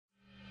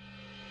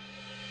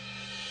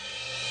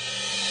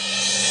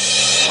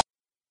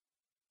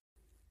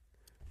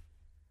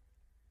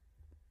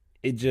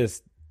it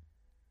just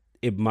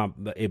it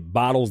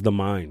bottles the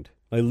mind.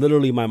 Like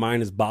literally, my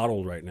mind is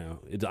bottled right now.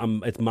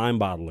 It's mind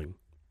bottling.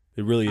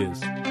 It really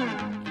is.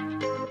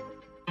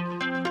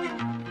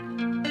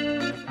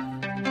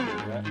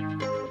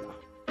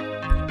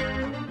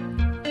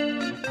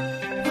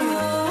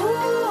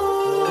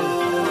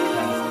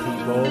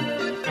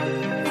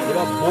 What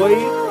up, boy?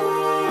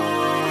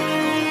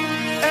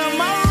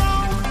 Am I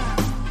wrong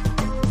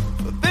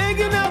for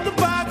thinking out the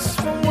box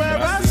from where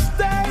I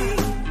stay?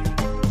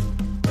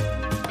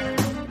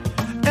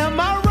 Am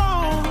I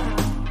wrong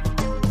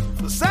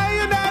for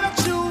saying that I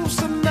choose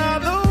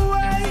another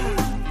way?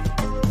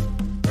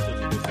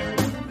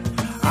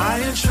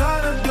 I ain't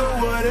trying to do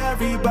what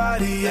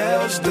everybody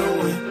else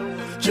doing,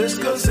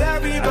 just cause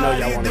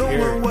everybody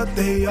doing what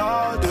they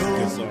all do.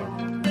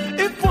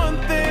 If one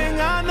thing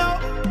I know,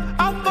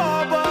 I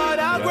fall but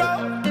I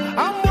grow.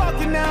 I'm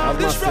walking down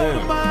this road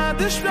of mine,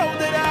 this road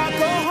that I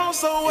go home.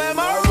 So am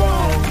I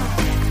wrong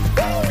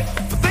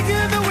for thinking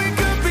that we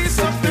could be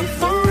something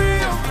for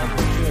real?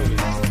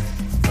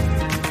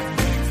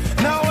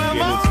 Now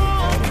am I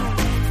wrong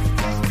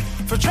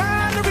for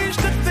trying to reach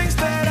the things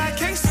that I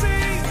can't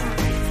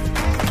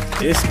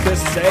see? It's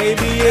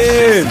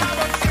Kasabian.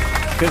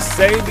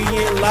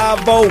 Kasabian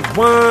Lavo.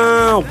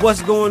 Wow.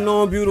 What's going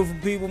on, beautiful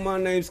people? My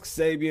name's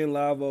Kasabian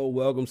Lavo.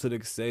 Welcome to the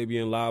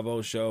Kasabian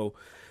Lavo Show.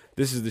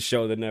 This is the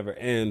show that never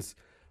ends.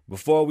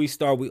 Before we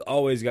start, we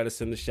always got to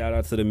send a shout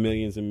out to the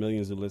millions and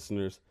millions of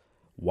listeners.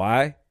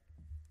 Why?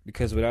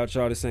 Because without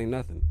y'all, this ain't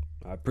nothing.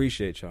 I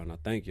appreciate y'all and I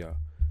thank y'all.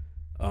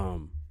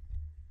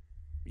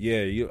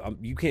 You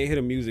can't hear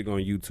the music on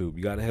YouTube.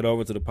 You got to head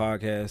over to the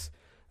podcast,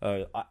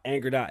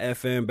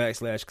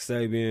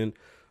 anchor.fm/Kasabian.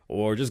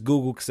 Or just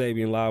Google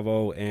Kasabian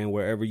Lavo, and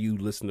wherever you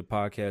listen to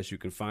podcasts, you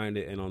can find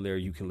it. And on there,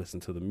 you can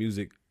listen to the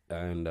music.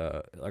 And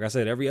like I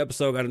said, every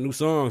episode got a new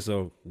song,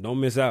 so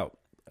don't miss out.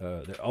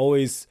 They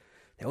always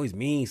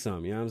mean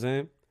something, you know what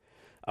I'm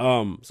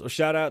saying? So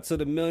shout out to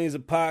the millions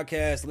of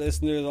podcast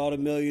listeners, all the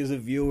millions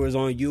of viewers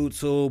on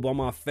YouTube, on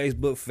my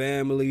Facebook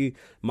family,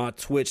 my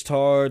Twitch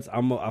tards.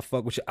 I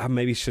fuck with you. I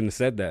maybe shouldn't have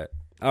said that.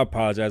 I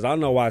apologize. I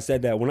don't know why I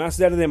said that. When I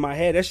said it in my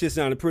head, that shit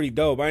sounded pretty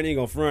dope. I ain't even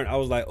gonna front. I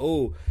was like,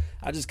 oh,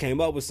 I just came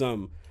up with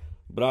something.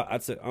 But I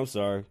said, I'm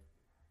sorry.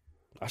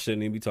 I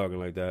shouldn't even be talking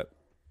like that.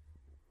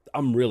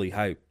 I'm really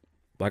hyped.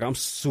 Like, I'm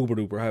super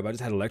duper hyped. I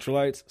just had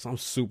electrolytes, so I'm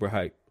super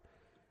hyped.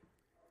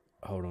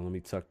 Hold on, let me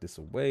tuck this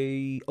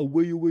away.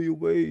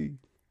 Away.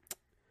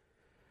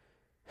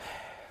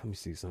 Let me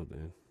see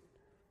something.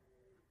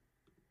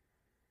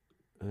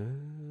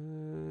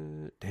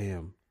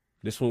 Damn.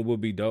 This one will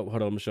be dope.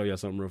 Hold on, I'm going to show y'all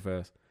something real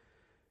fast.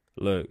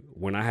 Look,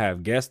 when I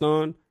have guests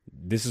on,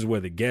 this is where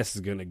the guest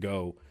is going to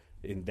go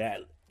in that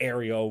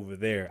area over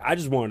there. I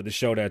just wanted to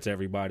show that to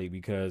everybody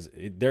because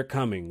they're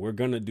coming. We're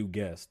going to do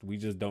guests. We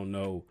just don't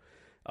know.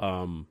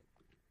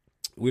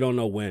 We don't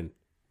know when,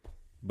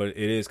 but it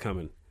is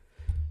coming.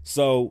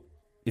 So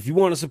if you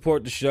want to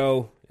support the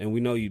show, and we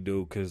know you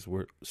do because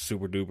we're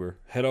super duper,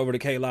 head over to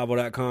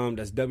klavo.com.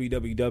 That's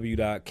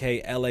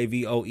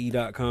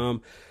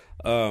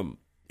www.klavoe.com.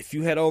 If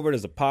you head over,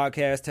 there's a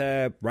podcast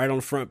tab right on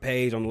the front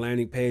page, on the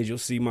landing page. You'll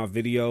see my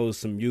videos,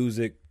 some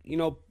music,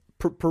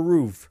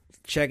 peruse.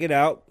 Check it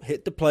out,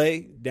 hit the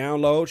play,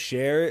 download,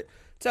 share it,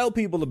 tell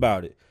people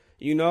about it.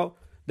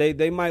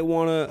 They might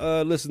want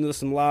to listen to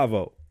some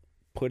Lavo.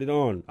 Put it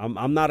on.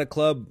 I'm not a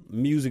club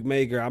music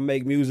maker. I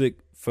make music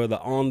for the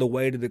on the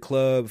way to the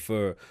club,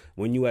 for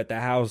when you at the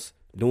house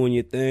doing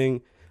your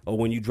thing, or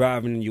when you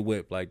driving in your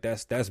whip. Like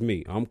that's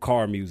me. I'm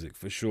car music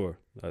for sure.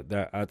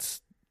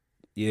 That's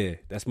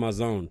my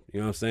zone. You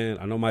know what I'm saying?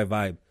 I know my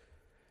vibe.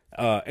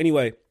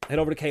 Anyway, head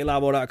over to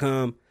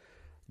klavo.com.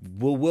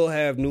 We'll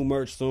have new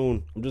merch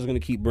soon. I'm just going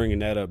to keep bringing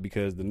that up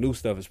because the new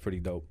stuff is pretty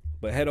dope.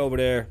 But head over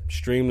there,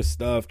 stream the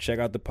stuff, check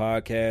out the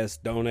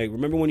podcast, donate.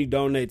 Remember, when you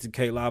donate to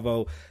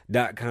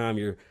klavo.com,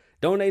 you're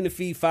donating to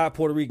feed 5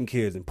 Puerto Rican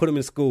kids and put them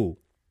in school.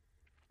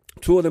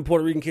 2 of them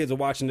Puerto Rican kids are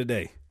watching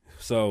today.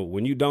 So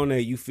when you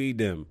donate, you feed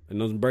them.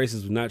 And those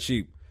braces are not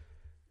cheap.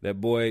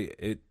 That boy,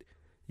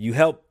 you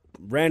help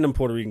random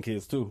Puerto Rican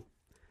kids too.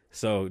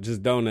 So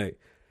just donate.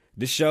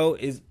 This show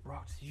is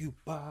brought to you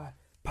by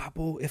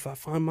Papo. If I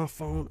find my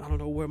phone, I don't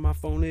know where my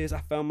phone is.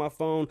 I found my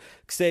phone.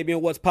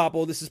 Kasabian, what's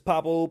Papo? This is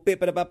Papo.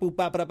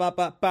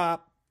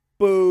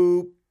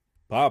 Boop.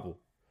 Papo. I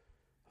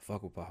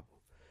fuck with Papo.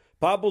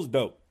 Papo's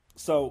dope.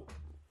 So,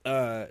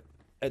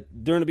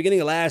 during the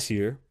beginning of last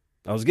year,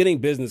 I was getting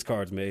business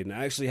cards made, and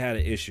I actually had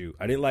an issue.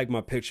 I didn't like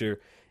my picture,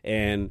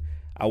 and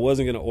I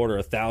wasn't going to order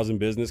 1,000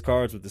 business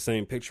cards with the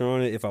same picture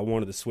on it if I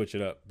wanted to switch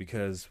it up,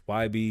 because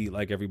why be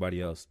like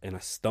everybody else? And I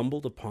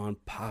stumbled upon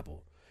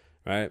Papo.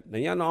 Right? Now,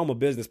 y'all know I'm a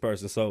business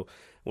person, so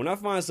when I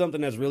find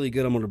something that's really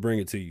good, I'm going to bring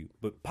it to you.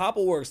 But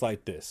Papo works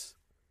like this.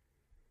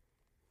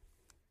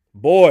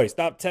 Boy,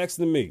 stop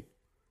texting me.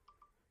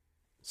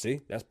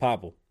 See? That's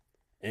Papo.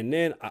 And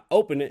then I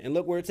open it, and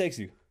look where it takes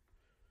you.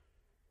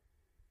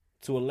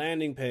 To a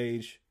landing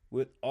page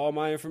with all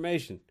my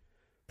information.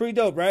 Pretty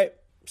dope, right?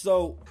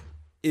 So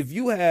if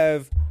you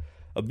have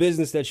a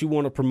business that you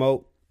want to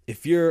promote,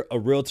 if you're a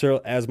realtor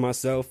as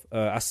myself,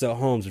 I sell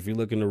homes. If you're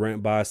looking to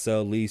rent, buy,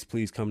 sell, lease,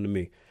 please come to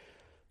me.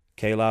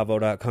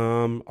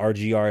 KLavo.com,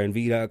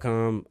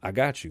 RGRNV.com. I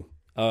got you.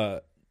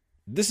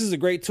 This is a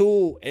great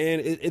tool,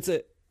 and it's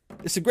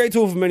a great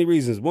tool for many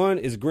reasons. One,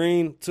 it's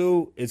green.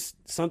 Two, it's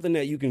something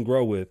that you can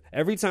grow with.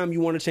 Every time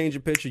you want to change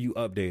your picture, you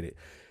update it.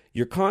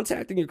 You're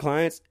contacting your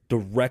clients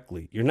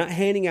directly. You're not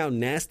handing out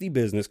nasty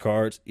business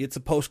cards. It's a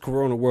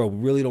post-corona world. We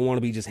really don't want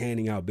to be just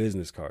handing out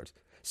business cards.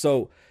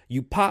 So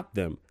you pop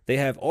them. They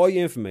have all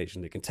your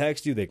information. They can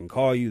text you. They can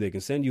call you. They can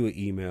send you an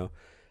email.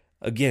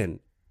 Again,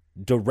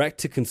 direct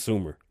to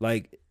consumer.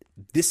 Like,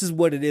 this is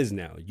what it is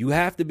now. You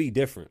have to be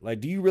different.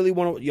 Like, do you really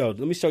want to, let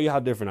me show you how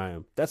different I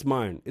am. That's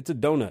mine. It's a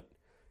donut.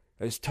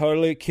 It's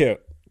totally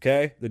cute.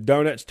 Okay. The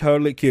donut's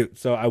totally cute.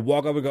 So I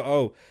walk up and go,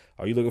 oh,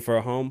 are you looking for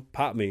a home?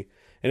 Pop me.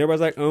 And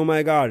everybody's like, oh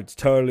my God, it's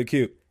totally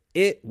cute.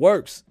 It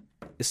works.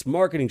 It's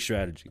marketing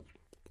strategy.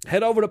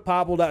 Head over to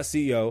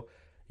popple.co,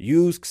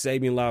 use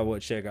Xabian Lavo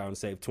at checkout and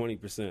save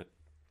 20%.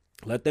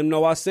 Let them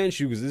know I sent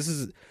you, because this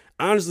is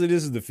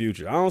the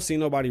future. I don't see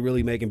nobody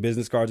really making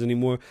business cards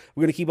anymore.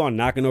 We're going to keep on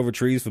knocking over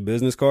trees for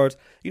business cards.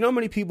 You know how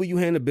many people you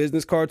hand a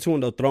business card to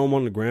and they'll throw them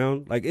on the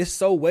ground? Like, it's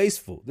so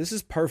wasteful. This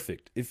is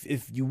perfect.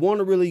 If you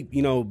want to really,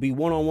 be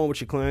one-on-one with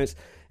your clients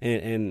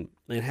and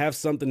have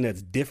something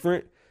that's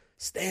different,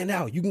 stand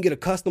out. You can get a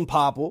custom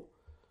popple.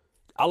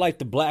 I like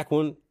the black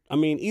one. I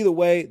mean, either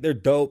way, they're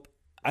dope.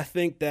 I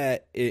think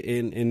that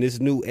in this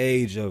new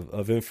age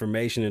of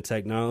information and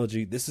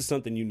technology, this is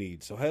something you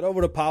need. So head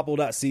over to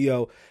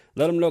popple.co.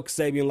 Let them know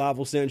Xabian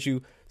Lavo sent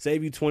you.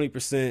 Save you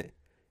 20%.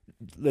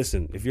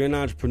 Listen, if you're an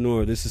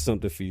entrepreneur, this is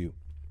something for you.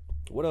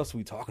 What else are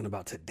we talking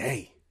about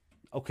today?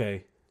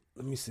 Okay,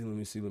 let me see. There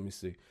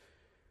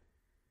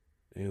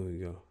we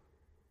go.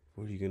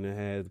 What are you going to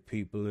have the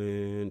people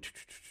in?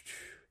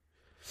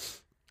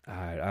 All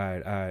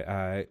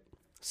right.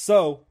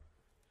 So,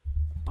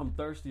 I'm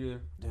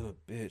thirstier than a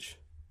bitch.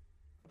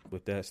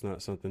 But that's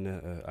not something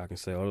that I can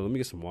say. Oh, let me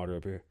get some water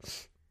up here.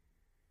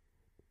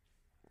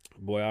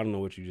 Boy, I don't know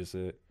what you just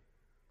said.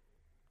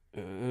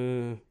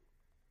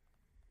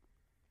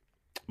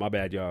 My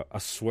bad, y'all. I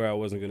swear I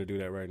wasn't going to do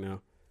that right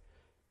now.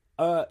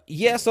 So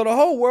the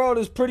whole world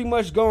is pretty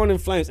much going in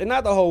flames. And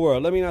not the whole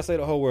world. Let me not say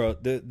the whole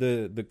world.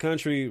 The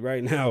country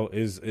right now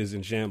is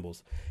in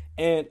shambles.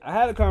 And I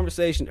had a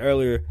conversation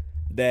earlier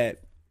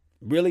that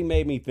really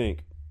made me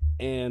think.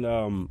 And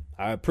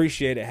I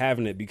appreciated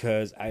having it,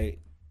 because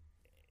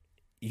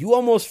you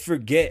almost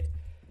forget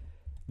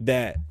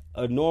that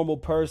a normal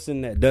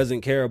person that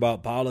doesn't care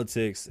about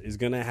politics is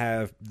going to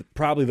have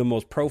probably the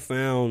most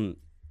profound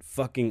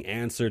fucking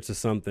answer to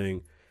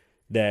something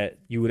that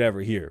you would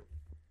ever hear.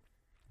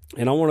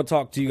 And I want to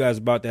talk to you guys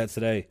about that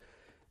today,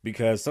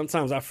 because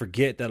sometimes I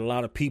forget that a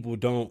lot of people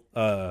don't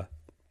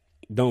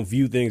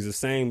view things the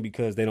same,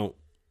 because they don't.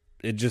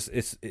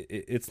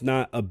 It's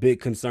not a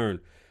big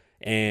concern,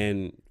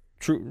 and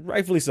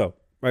rightfully so.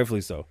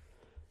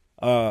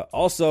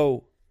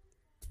 Also,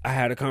 I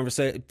had a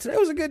conversation. Today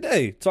was a good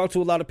day. Talked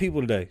to a lot of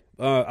people today.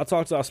 I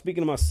was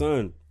speaking to my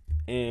son,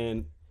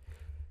 and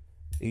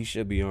he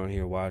should be on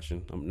here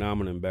watching. Now I'm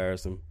going to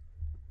embarrass him.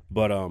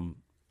 But I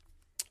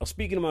was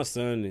speaking to my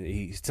son, and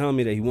he's telling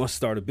me that he wants to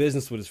start a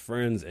business with his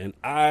friends, and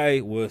I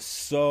was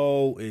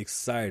so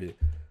excited.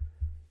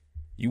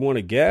 You want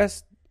to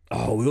guess?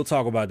 Oh, we'll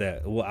talk about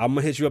that. Well, I'm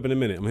going to hit you up in a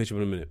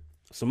minute.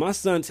 So my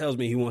son tells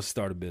me he wants to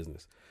start a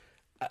business.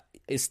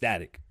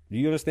 Ecstatic. Do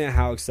you understand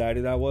how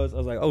excited I was? I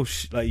was like, oh,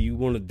 like, you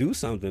want to do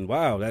something?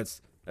 Wow,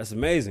 that's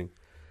amazing.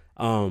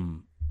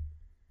 To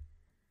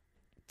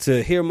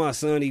hear my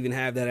son even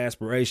have that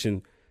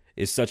aspiration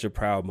is such a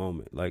proud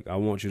moment. Like, I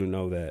want you to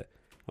know that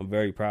I'm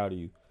very proud of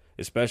you,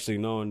 especially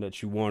knowing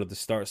that you wanted to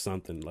start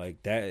something.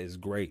 Like, that is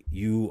great.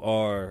 You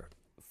are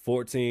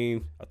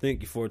 14. I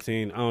think you're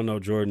 14. I don't know,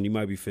 Jordan. You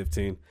might be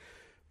 15.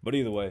 But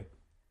either way,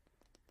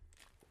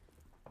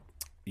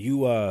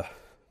 you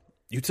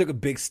took a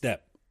big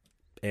step.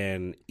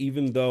 And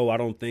even though I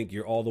don't think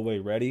you're all the way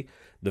ready,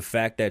 the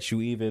fact that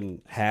you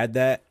even had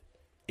that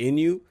in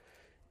you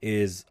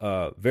is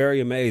very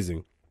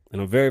amazing.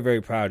 And I'm very,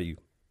 very proud of you.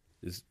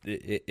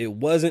 It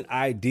wasn't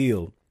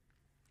ideal,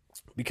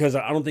 because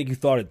I don't think you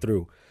thought it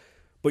through.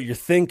 But you're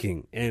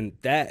thinking, and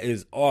that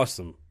is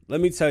awesome.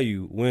 Let me tell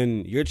you,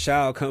 when your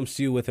child comes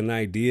to you with an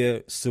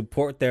idea,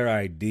 support their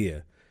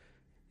idea.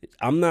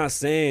 I'm not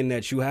saying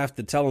that you have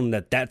to tell them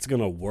that that's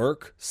going to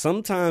work.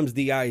 Sometimes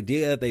the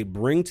idea that they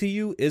bring to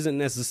you isn't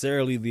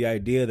necessarily the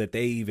idea that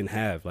they even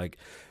have. Like,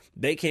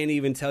 they can't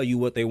even tell you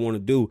what they want to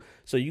do.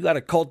 So you got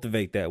to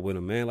cultivate that with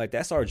them, man. Like,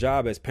 that's our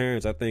job as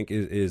parents, I think,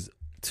 is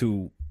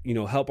to,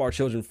 help our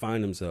children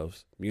find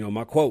themselves.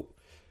 My quote,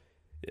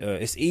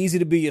 it's easy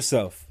to be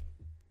yourself.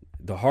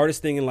 The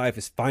hardest thing in life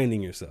is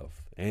finding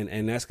yourself.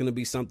 And that's going to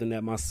be something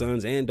that my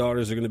sons and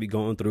daughters are going to be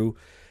going through.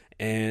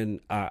 And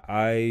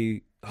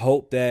I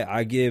hope that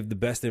I give the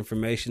best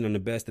information and the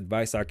best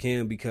advice I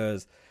can,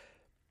 because,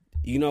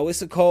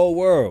 it's a cold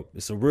world.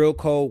 It's a real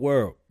cold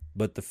world.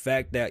 But the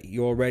fact that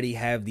you already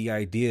have the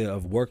idea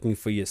of working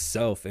for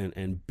yourself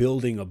and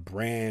building a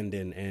brand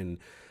and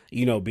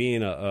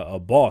being a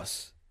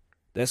boss.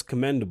 That's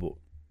commendable.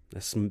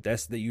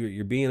 That's that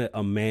you're being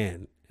a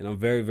man, and I'm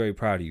very, very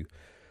proud of you.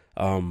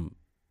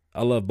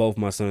 I love both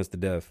my sons to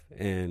death,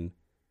 and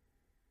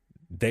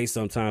they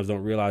sometimes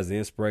don't realize the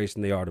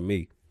inspiration they are to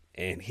me.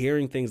 And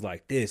hearing things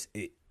like this,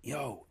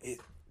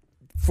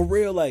 for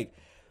real, like,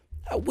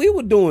 we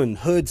were doing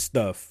hood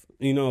stuff,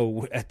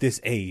 at this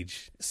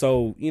age.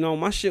 So,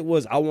 my shit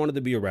was, I wanted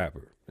to be a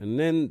rapper. And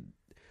then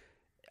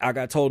I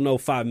got told no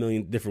 5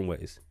 million different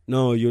ways.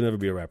 No, you'll never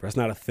be a rapper. That's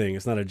not a thing.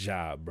 It's not a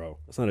job, bro.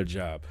 It's not a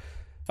job.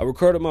 I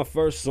recorded my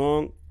first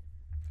song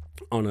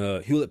on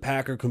a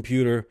Hewlett-Packard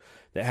computer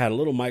that had a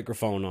little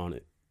microphone on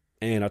it.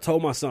 And I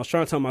was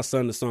trying to tell my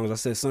son the songs. I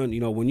said, son,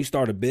 when you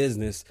start a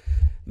business,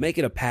 make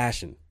it a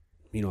passion.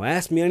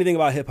 Ask me anything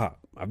about hip hop.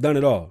 I've done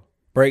it all.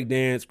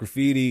 Breakdance,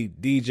 graffiti,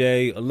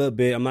 DJ, a little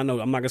bit. I'm not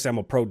gonna say I'm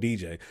a pro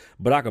DJ,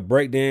 but I could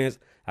breakdance.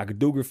 I could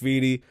do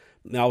graffiti.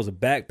 I was a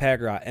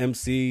backpacker. I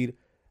MC'd.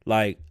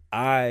 Like,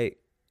 I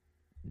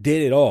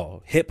did it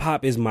all. Hip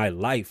hop is my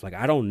life. Like,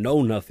 I don't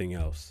know nothing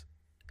else.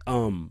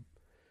 My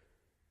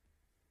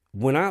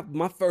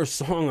first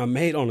song I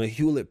made on a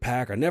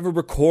Hewlett-Packard, I never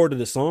recorded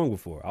a song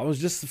before. I was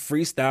just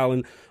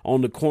freestyling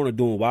on the corner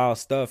doing wild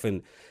stuff,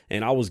 and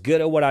I was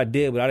good at what I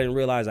did, but I didn't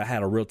realize I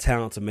had a real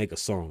talent to make a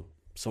song.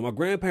 So my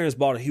grandparents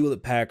bought a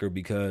Hewlett-Packard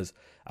because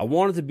I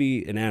wanted to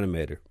be an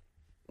animator.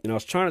 And I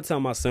was trying to tell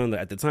my son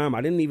that at the time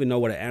I didn't even know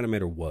what an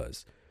animator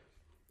was.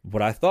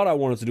 What I thought I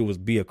wanted to do was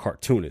be a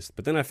cartoonist.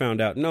 But then I found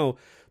out, no,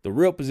 the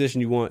real position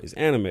you want is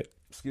animator.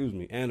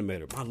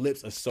 My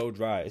lips are so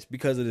dry. It's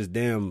because of this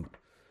damn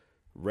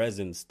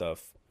resin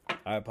stuff.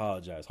 I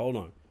apologize.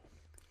 Hold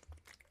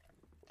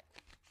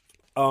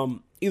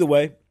on. Either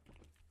way,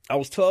 I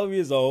was 12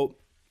 years old.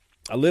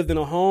 I lived in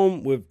a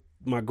home with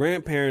my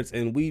grandparents,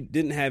 and we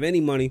didn't have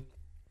any money,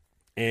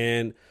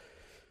 and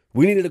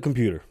we needed a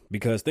computer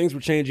because things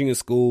were changing in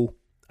school.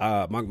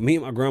 Me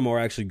and my grandma were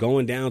actually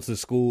going down to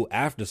school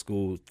after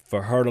school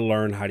for her to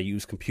learn how to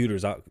use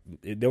computers.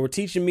 They were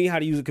teaching me how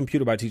to use a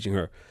computer by teaching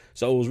her.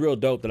 So it was real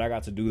dope that I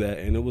got to do that.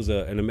 And it was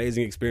an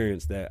amazing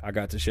experience that I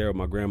got to share with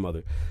my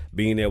grandmother,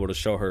 being able to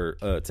show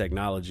her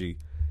technology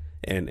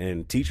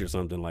and teach her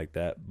something like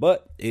that.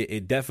 But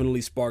it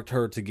definitely sparked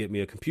her to get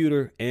me a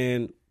computer.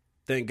 And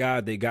thank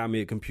God they got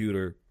me a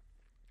computer.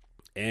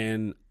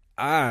 And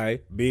I,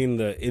 being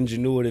the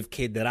ingenuitive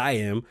kid that I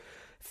am,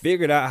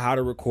 figured out how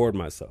to record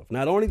myself.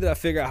 Not only did I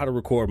figure out how to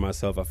record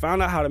myself, I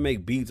found out how to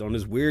make beats on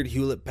this weird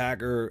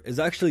Hewlett-Packard. It's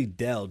actually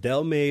Dell.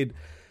 Dell made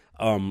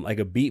like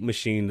a beat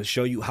machine to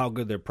show you how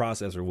good their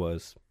processor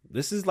was.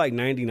 This is like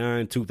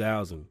 99,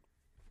 2000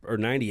 or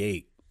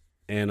 98.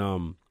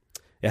 And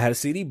it had a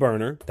CD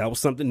burner. That was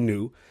something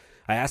new.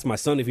 I asked my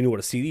son if he knew what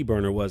a CD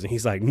burner was, and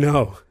he's like,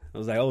 no. I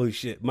was like, holy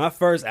shit. My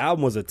first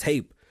album was a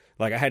tape.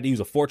 Like, I had to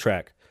use a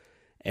 4-track.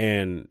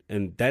 And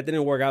that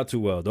didn't work out too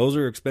well. Those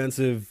are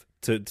expensive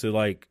to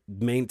like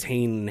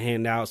maintain and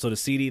hand out. So the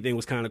CD thing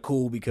was kind of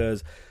cool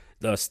because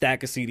the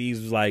stack of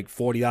CDs was like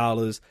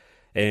 $40,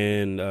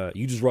 and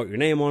you just wrote your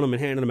name on them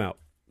and handed them out.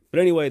 But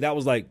anyway, that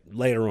was like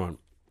later on.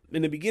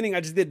 In the beginning, I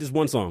just did this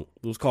one song.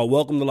 It was called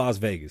Welcome to Las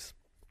Vegas.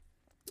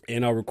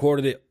 And I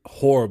recorded it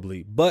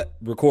horribly, but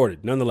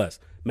recorded nonetheless.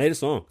 Made a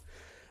song.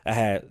 I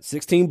had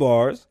 16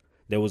 bars.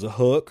 There was a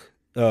hook.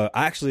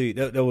 I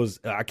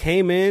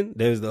came in,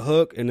 there's the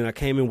hook, and then I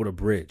came in with a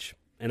bridge.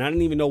 And I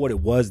didn't even know what it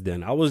was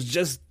then. I was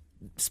just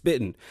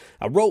spitting.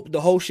 I wrote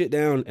the whole shit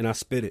down and I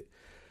spit it.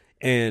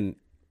 And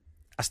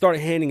I started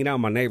handing it out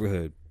in my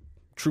neighborhood.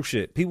 True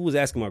shit. People was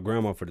asking my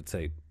grandma for the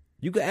tape.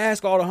 You could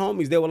ask all the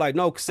homies. They were like,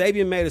 no,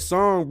 Sabian made a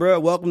song, bro.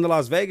 Welcome to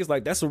Las Vegas.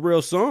 Like, that's a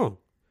real song.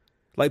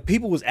 Like,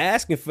 people was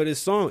asking for this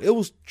song. It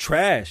was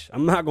trash.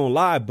 I'm not going to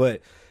lie,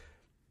 but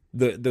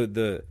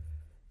the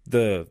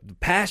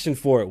passion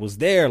for it was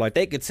there. Like,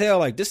 they could tell,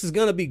 like, this is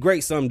going to be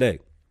great someday.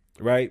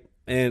 Right.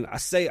 And I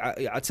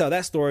tell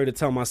that story to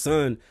tell my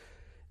son,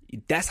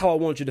 that's how I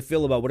want you to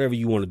feel about whatever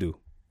you want to do.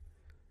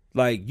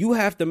 Like, you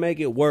have to make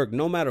it work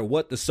no matter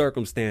what the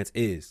circumstance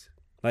is.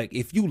 Like,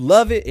 if you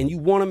love it and you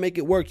want to make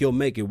it work, you'll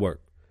make it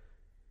work.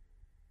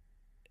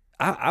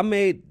 I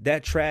made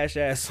that trash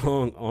ass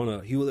song on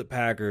a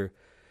Hewlett-Packard,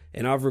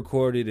 and I've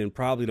recorded in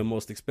probably the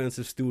most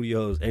expensive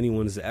studios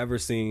anyone has ever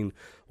seen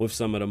with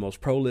some of the most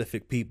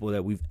prolific people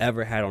that we've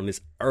ever had on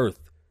this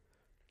earth.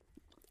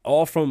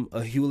 All from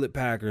a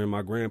Hewlett-Packard in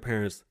my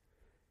grandparents'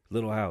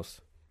 little house.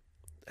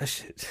 That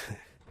shit.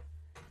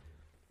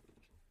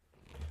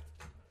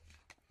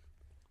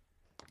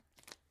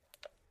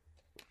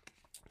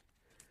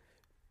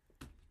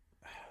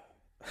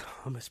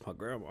 I miss my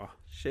grandma.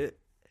 Shit.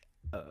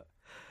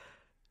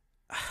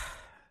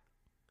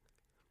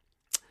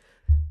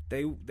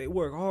 They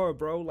work hard,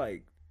 bro.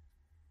 Like,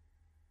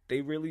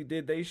 they really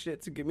did they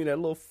shit to give me that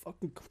little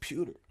fucking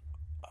computer.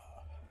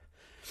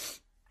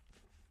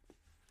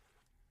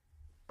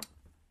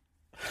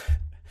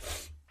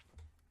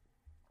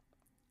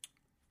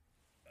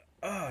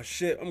 Oh,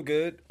 shit, I'm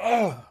good.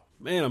 Oh,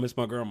 man, I miss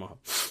my grandma.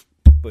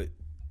 But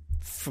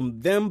from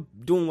them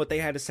doing what they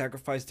had to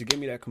sacrifice to give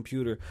me that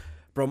computer,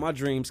 bro, my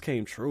dreams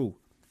came true.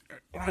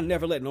 I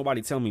never let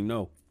nobody tell me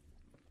no.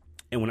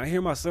 And when I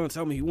hear my son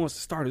tell me he wants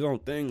to start his own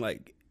thing,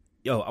 like,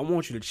 yo, I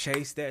want you to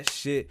chase that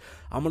shit.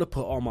 I'm going to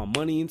put all my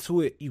money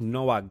into it. You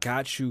know I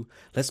got you.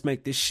 Let's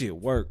make this shit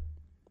work.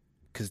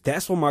 Because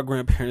that's what my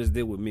grandparents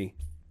did with me.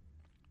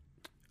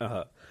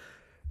 I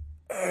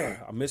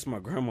miss my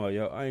grandma,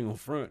 yo. I ain't gonna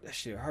front. That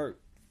shit hurt.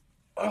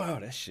 Oh,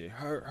 that shit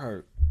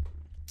hurt.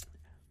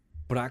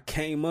 But I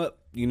came up,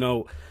 you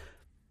know,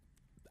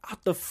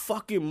 out the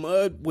fucking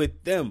mud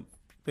with them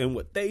and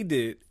what they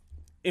did.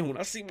 And when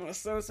I see my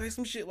son say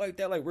some shit like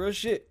that, like real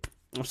shit,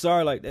 I'm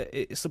sorry, like that,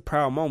 it's a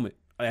proud moment.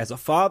 As a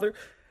father,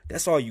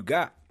 that's all you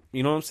got.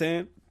 You know what I'm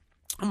saying?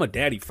 I'm a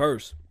daddy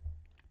first.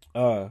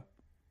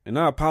 And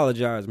I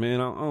apologize,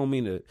 man. I don't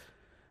mean to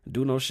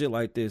do no shit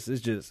like this.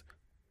 It's just,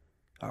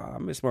 I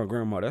miss my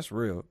grandma. That's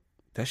real.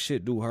 That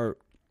shit do hurt.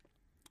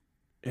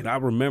 And I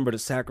remember the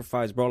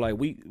sacrifice, bro. Like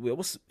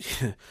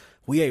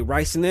we ate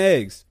rice and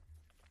eggs.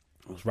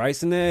 It was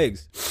rice and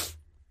eggs.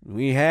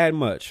 We ain't had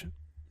much.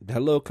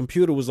 That little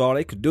computer was all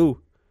they could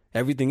do.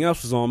 Everything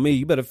else was on me.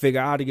 You better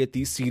figure out how to get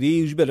these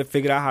CDs. You better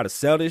figure out how to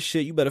sell this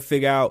shit. You better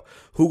figure out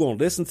who gonna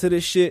listen to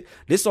this shit.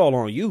 This all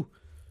on you.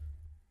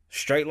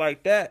 Straight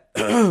like that.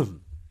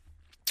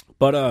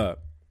 But I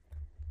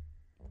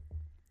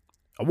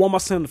want my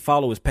son to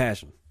follow his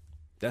passion.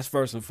 That's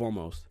first and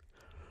foremost.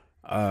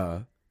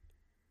 There's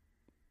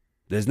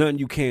nothing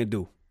you can't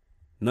do.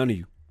 None of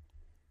you.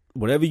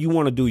 Whatever you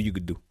want to do, you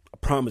could do. I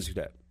promise you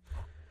that.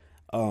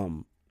 I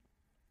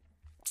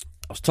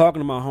was talking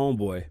to my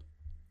homeboy,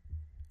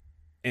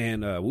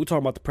 and we were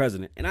talking about the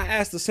president, and I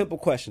asked a simple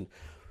question,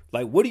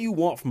 like, what do you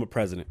want from a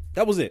president?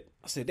 That was it.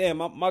 I said, damn,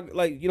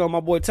 my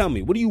boy, tell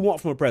me, what do you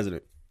want from a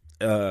president?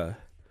 And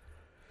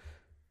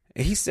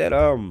he said,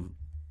 a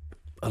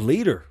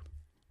leader.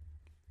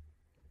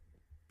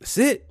 That's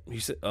it. He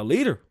said, a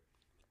leader.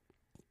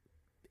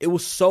 It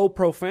was so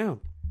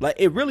profound. Like,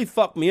 it really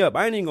fucked me up.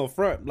 I ain't even gonna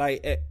front.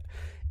 Like,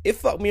 it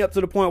fucked me up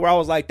to the point where I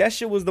was like, that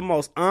shit was the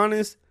most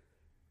honest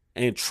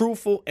and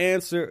truthful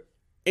answer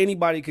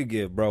anybody could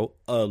give, bro.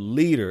 A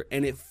leader.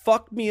 And it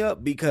fucked me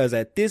up because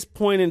at this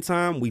point in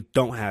time, we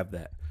don't have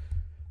that.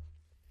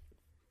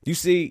 You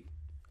see,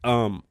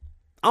 I'm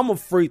a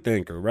free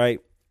thinker, right?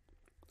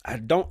 I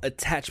don't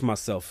attach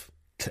myself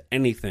to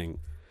anything.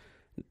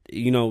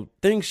 You know,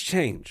 things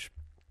change.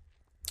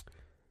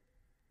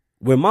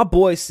 When my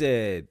boy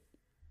said,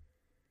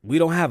 we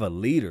don't have a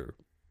leader,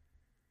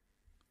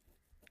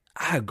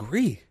 I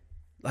agree.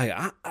 Like,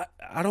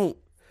 I don't,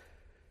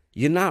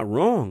 you're not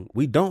wrong.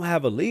 We don't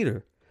have a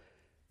leader.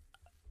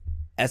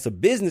 As a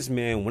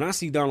businessman, when I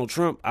see Donald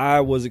Trump,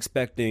 I was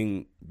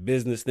expecting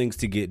business things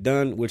to get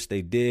done, which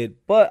they did,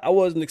 but I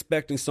wasn't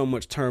expecting so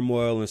much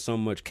turmoil and so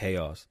much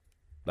chaos.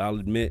 I'll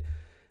admit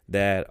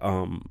that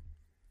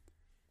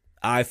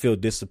I feel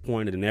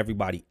disappointed in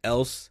everybody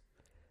else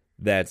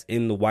that's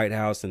in the White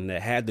House and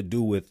that had to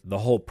do with the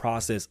whole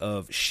process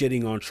of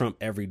shitting on Trump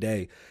every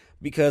day.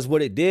 Because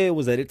what it did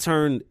was that it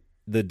turned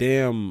the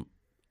damn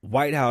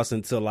White House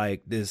into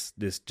like this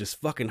just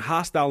fucking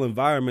hostile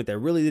environment that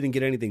really didn't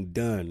get anything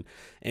done.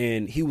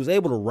 And he was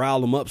able to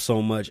rile them up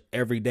so much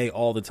every day,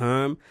 all the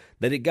time,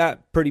 that it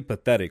got pretty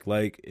pathetic.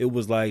 Like, it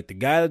was like the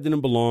guy that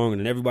didn't belong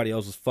and then everybody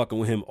else was fucking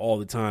with him all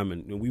the time.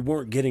 And we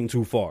weren't getting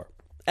too far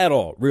at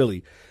all,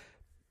 really.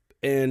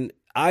 And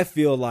I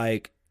feel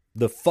like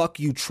the fuck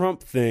you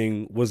Trump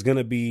thing was going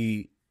to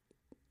be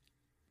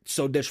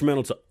so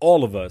detrimental to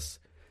all of us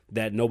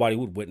that nobody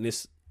would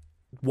witness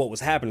what was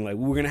happening. Like,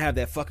 we were going to have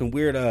that fucking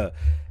weird,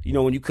 you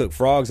know, when you cook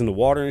frogs in the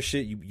water and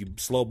shit, you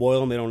slow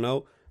boil them, they don't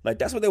know. Like,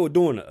 that's what they were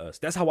doing to us.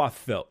 That's how I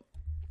felt.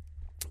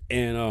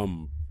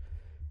 And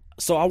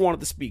so I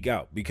wanted to speak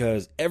out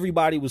because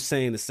everybody was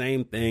saying the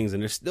same things,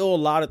 and there's still a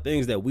lot of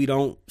things that we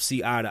don't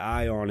see eye to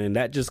eye on, and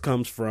that just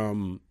comes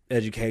from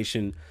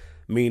education,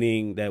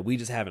 meaning that we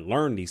just haven't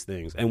learned these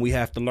things, and we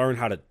have to learn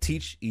how to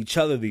teach each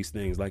other these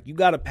things. Like, you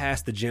got to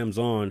pass the gems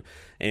on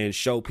and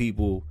show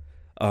people,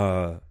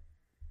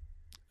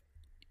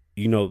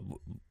 you know,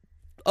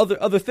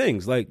 other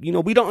things. Like, you know,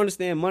 we don't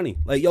understand money.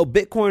 Like, yo,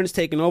 Bitcoin is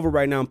taking over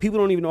right now, and people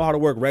don't even know how to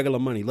work regular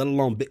money, let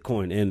alone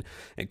Bitcoin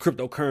and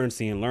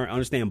cryptocurrency, and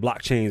understand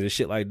blockchains and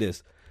shit like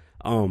this.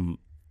 And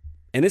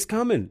it's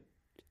coming.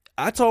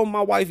 I told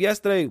my wife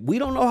yesterday, we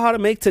don't know how to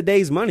make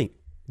today's money.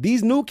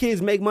 These new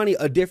kids make money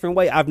a different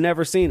way I've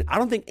never seen. I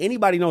don't think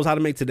anybody knows how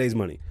to make today's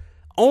money.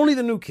 Only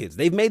the new kids.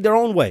 They've made their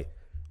own way.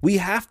 We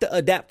have to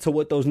adapt to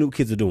what those new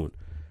kids are doing.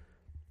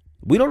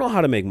 We don't know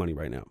how to make money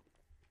right now.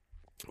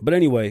 But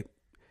anyway,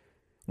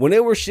 when they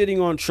were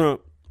shitting on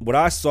Trump, what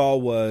I saw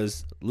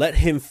was let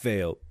him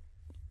fail.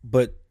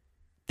 But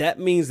that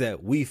means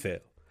that we fail.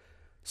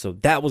 So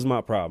that was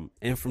my problem.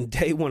 And from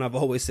day one, I've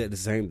always said the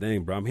same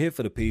thing, bro. I'm here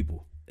for the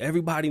people.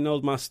 Everybody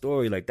knows my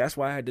story. Like, that's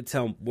why I had to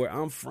tell them where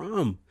I'm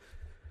from.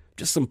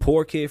 Just some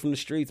poor kid from the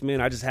streets,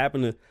 man. I just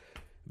happen to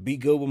be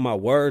good with my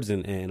words,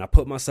 and I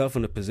put myself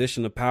in a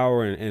position of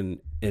power, and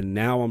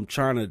now I'm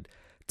trying to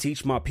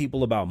teach my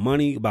people about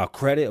money, about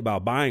credit,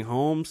 about buying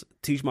homes,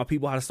 teach my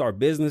people how to start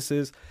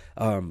businesses,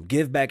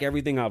 give back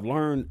everything I've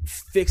learned,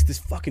 fix this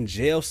fucking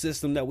jail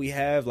system that we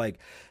have. Like,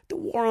 the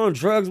war on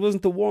drugs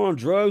wasn't the war on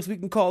drugs. We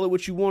can call it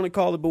what you want to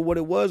call it, but what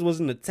it was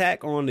an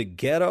attack on the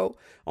ghetto,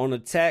 on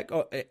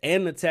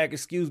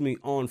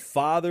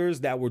fathers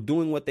that were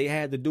doing what they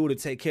had to do to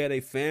take care of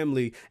their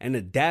family and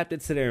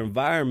adapted to their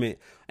environment,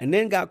 and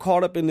then got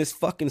caught up in this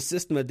fucking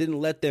system that didn't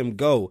let them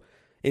go.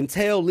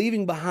 Entail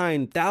leaving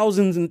behind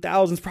thousands and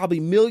thousands, probably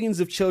millions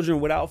of children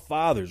without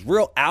fathers,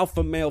 real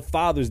alpha male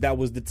fathers that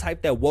was the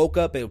type that woke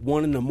up at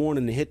 1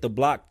 a.m. to hit the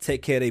block to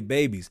take care of their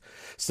babies.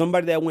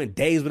 Somebody that went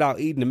days without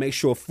eating to make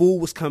sure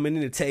food was coming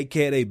in to take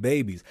care of their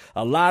babies.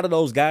 A lot of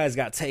those guys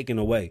got taken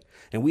away,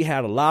 and we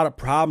had a lot of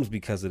problems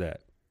because of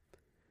that.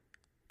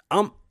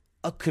 I'm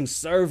a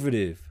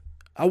conservative.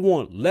 I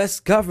want less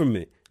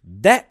government.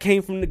 That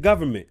came from the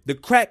government. The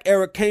crack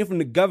era came from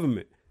the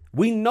government.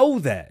 We know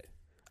that.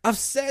 I've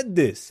said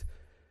this.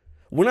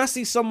 When I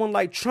see someone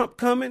like Trump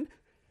coming,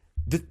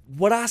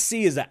 what I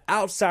see is an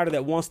outsider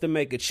that wants to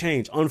make a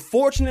change.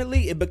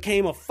 Unfortunately, it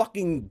became a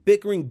fucking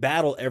bickering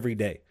battle every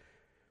day.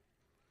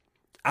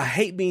 I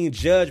hate being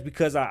judged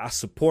because I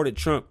supported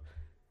Trump.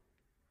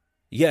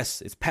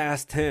 Yes, it's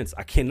past tense.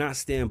 I cannot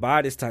stand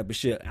by this type of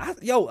shit.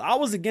 I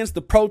was against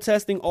the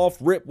protesting off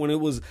rip when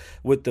it was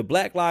with the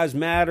Black Lives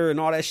Matter and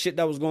all that shit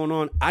that was going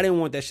on. I didn't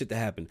want that shit to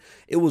happen.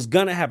 It was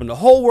gonna happen. The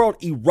whole world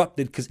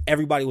erupted because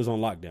everybody was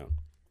on lockdown.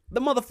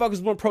 The motherfuckers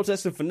weren't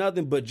protesting for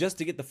nothing but just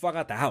to get the fuck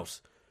out the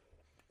house.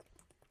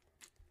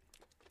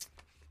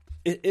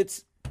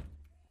 It's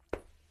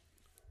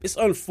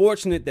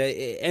unfortunate that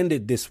it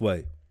ended this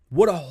way.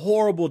 What a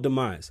horrible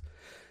demise.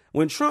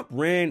 When Trump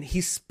ran,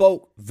 he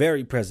spoke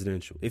very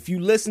presidential. If you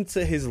listen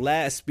to his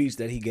last speech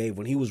that he gave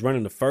when he was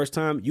running the first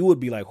time, you would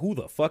be like, who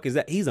the fuck is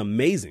that? He's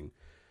amazing.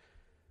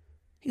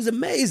 He's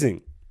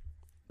amazing.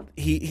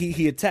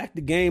 He attacked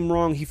the game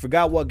wrong. He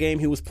forgot what game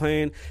he was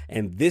playing.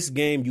 And this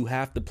game, you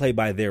have to play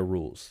by their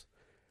rules.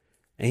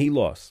 And he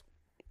lost.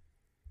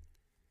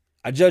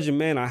 I judge a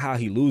man on how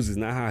he loses,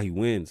 not how he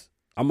wins.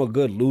 I'm a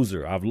good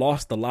loser. I've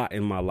lost a lot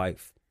in my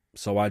life.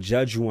 So I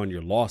judge you on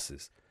your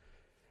losses.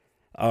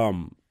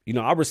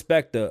 I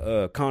respect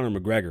Conor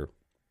McGregor.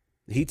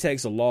 He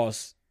takes a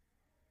loss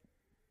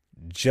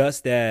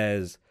just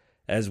as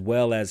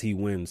well as he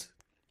wins,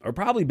 or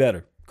probably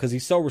better, because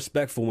he's so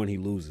respectful when he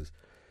loses.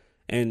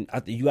 And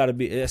you got to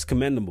be, that's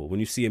commendable when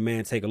you see a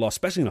man take a loss,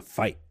 especially in a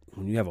fight,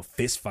 when you have a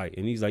fist fight.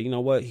 And he's like, you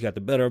know what? He got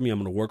the better of me. I'm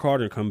going to work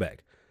harder and come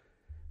back.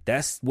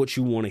 That's what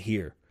you want to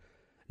hear.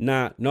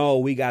 No,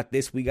 we got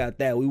this, we got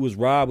that. We was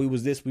robbed. We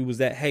was this, we was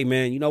that. Hey,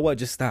 man, you know what?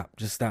 Just stop.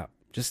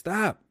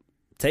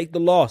 Take the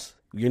loss.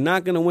 You're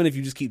not going to win if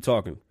you just keep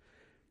talking.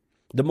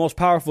 The most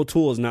powerful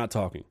tool is not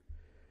talking.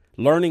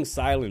 Learning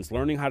silence,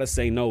 learning how to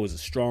say no is a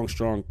strong,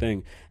 strong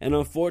thing. And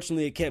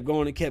unfortunately, it kept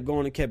going.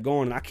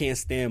 And I can't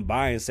stand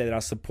by and say that I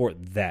support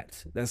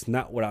that. That's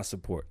not what I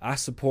support. I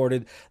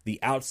supported the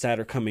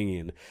outsider coming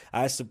in.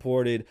 I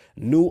supported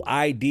new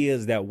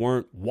ideas that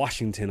weren't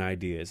Washington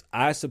ideas.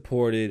 I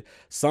supported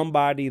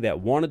somebody that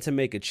wanted to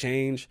make a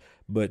change,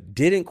 but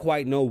didn't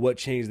quite know what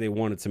change they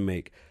wanted to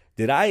make.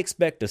 Did I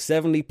expect a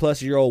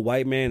 70-plus-year-old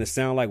white man to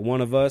sound like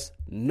one of us?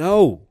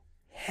 No.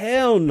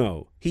 Hell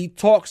no. He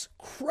talks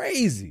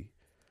crazy.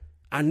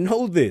 I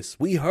know this.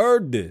 We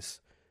heard this.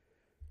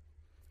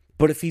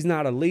 But if he's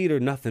not a leader,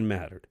 nothing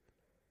mattered.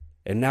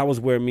 And that was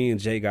where me and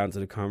Jay got into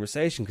the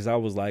conversation, because I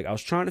was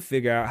trying to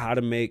figure out how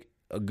to make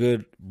a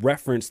good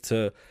reference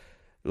to,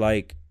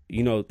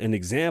 an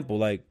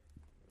example. I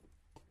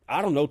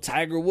don't know,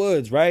 Tiger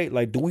Woods,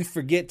 right? Do we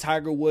forget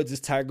Tiger Woods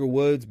is Tiger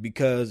Woods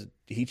because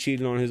he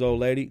cheated on his old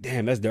lady?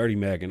 Damn, that's dirty,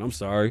 Megan. I'm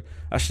sorry.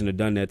 I shouldn't have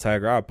done that,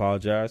 Tiger. I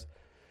apologize.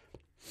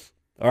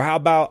 Or how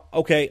about,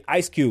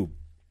 Ice Cube.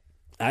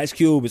 Ice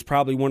Cube is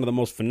probably one of the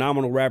most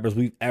phenomenal rappers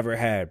we've ever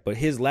had, but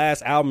his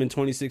last album in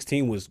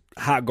 2016 was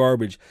hot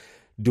garbage.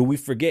 Do we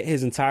forget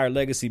his entire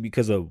legacy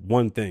because of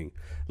one thing?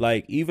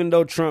 Even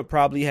though Trump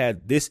probably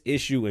had this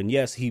issue, and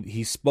yes,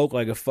 he spoke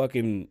like a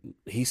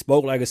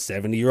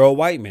 70-year-old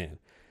white man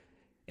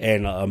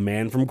and a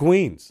man from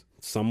Queens,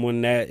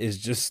 someone that is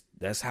just,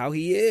 that's how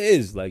he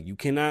is. You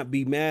cannot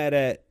be mad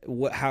at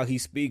how he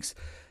speaks.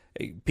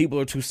 People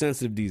are too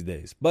sensitive these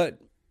days, but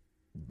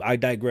I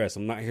digress.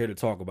 I'm not here to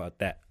talk about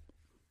that.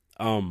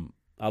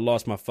 I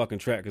lost my fucking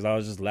track because I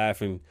was just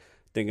laughing,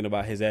 thinking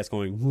about his ass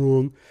going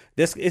wrong.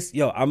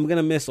 I'm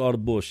gonna miss all the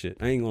bullshit.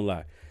 I ain't gonna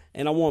lie,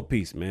 and I want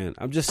peace, man.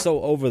 I'm just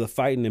so over the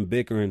fighting and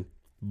bickering.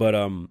 But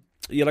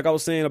like I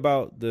was saying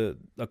about the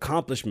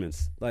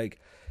accomplishments,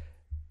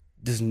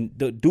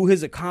 do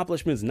his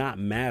accomplishments not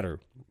matter?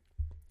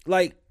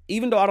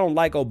 Even though I don't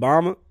like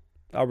Obama,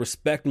 I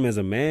respect him as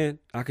a man.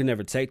 I can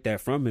never take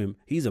that from him.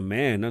 He's a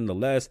man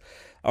nonetheless.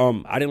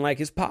 I didn't like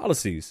his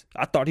policies.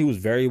 I thought he was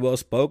very well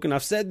spoken.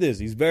 I've said this.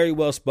 He's very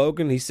well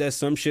spoken. He says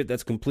some shit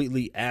that's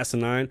completely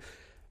asinine,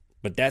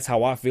 but that's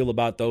how I feel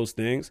about those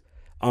things.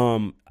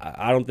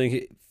 I don't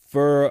think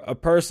for a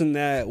person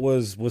that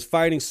was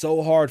fighting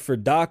so hard for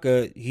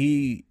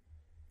DACA,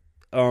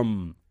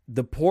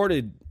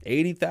 deported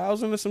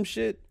 80,000 or some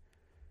shit.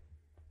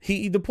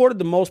 He deported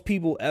the most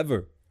people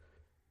ever.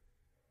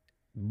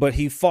 But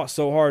he fought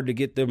so hard to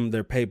get them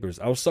their papers.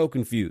 I was so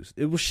confused.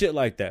 It was shit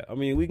like that. I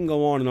mean, we can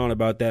go on and on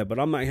about that, but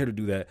I'm not here to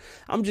do that.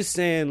 I'm just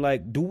saying,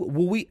 like,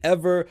 will we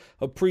ever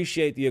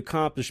appreciate the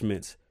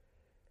accomplishments?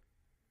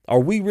 Are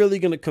we really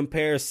going to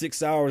compare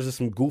 6 hours of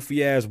some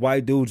goofy ass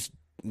white dudes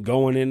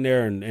going in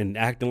there and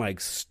acting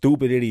like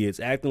stupid idiots,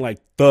 acting like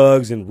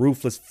thugs and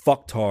ruthless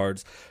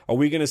fucktards? Are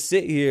we going to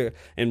sit here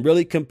and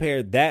really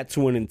compare that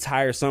to an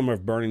entire summer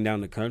of burning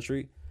down the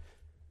country?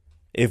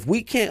 If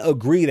we can't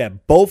agree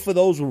that both of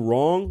those were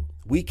wrong,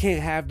 we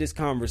can't have this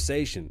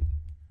conversation.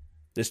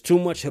 There's too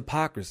much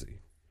hypocrisy.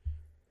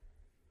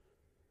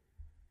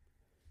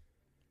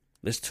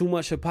 There's too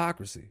much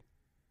hypocrisy.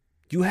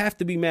 You have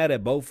to be mad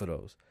at both of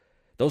those.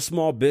 Those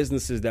small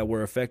businesses that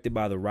were affected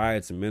by the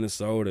riots in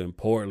Minnesota and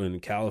Portland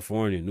and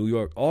California and New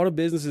York, all the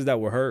businesses that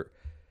were hurt,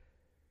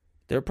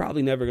 they're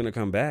probably never going to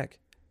come back.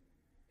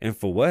 And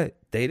for what?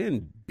 They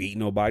didn't beat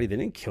nobody. They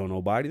didn't kill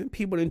nobody. Them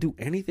people didn't do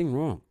anything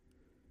wrong.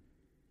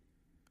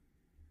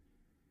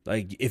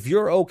 Like, if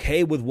you're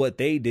okay with what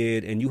they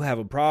did and you have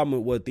a problem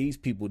with what these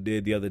people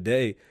did the other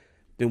day,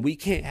 then we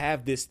can't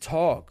have this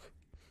talk.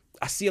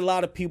 I see a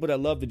lot of people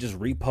that love to just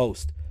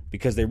repost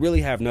because they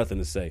really have nothing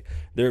to say.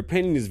 Their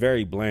opinion is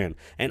very bland.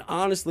 And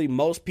honestly,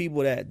 most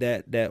people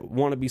that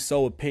want to be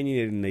so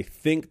opinionated and they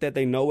think that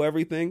they know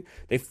everything,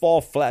 they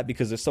fall flat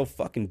because they're so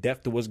fucking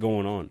deaf to what's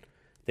going on.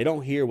 They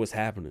don't hear what's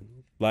happening.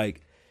 Like,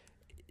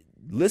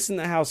 listen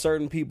to how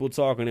certain people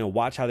talk and then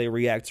watch how they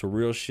react to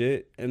real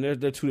shit. And they're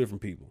two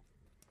different people.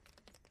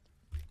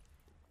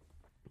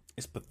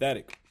 It's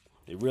pathetic.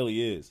 It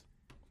really is.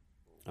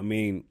 I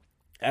mean,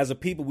 as a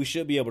people, we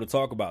should be able to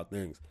talk about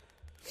things.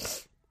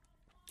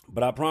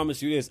 But I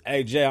promise you this.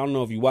 Hey, Jay, I don't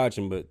know if you're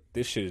watching, but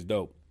this shit is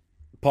dope.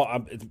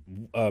 It's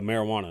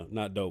marijuana,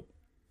 not dope.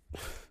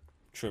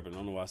 Tripping. I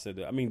don't know why I said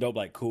that. I mean dope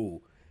like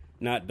cool.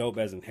 Not dope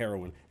as in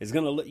heroin. It's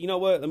going to... You know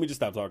what? Let me just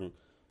stop talking.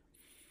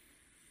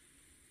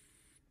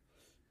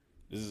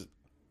 This is...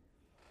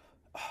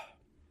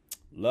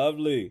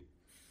 Lovely.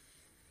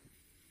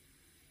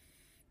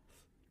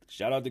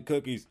 Shout out to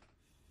Cookies.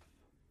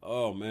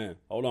 Oh, man.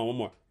 Hold on, one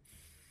more.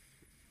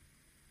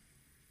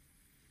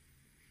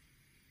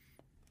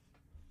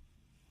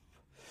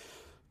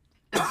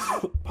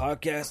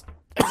 Podcast.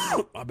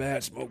 My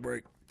bad, smoke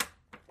break.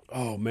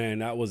 Oh, man,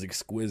 that was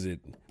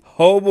exquisite.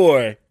 Oh,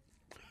 boy.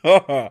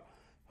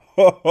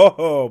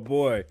 Oh,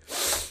 boy.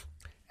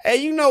 Hey,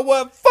 you know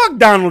what? Fuck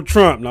Donald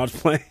Trump. No, I was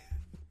playing.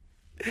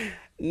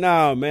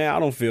 Nah, man, I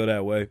don't feel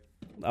that way.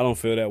 I don't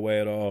feel that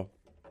way at all.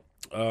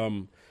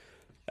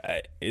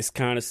 It's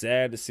kind of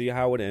sad to see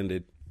how it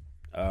ended.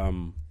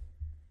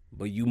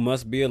 But you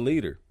must be a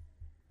leader.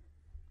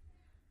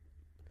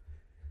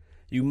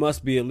 You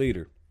must be a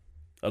leader.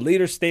 A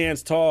leader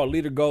stands tall. A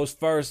leader goes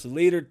first. A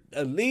leader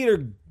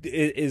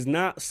is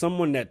not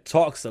someone that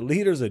talks. A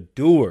leader's a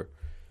doer.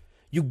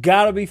 You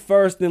gotta be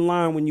first in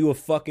line when you a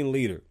fucking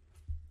leader.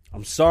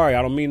 I'm sorry,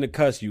 I don't mean to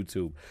cuss,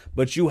 YouTube,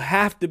 but you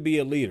have to be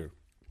a leader.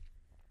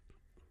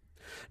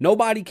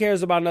 Nobody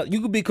cares about nothing.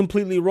 You could be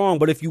completely wrong,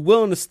 but if you're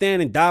willing to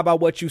stand and die by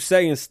what you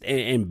say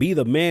and be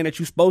the man that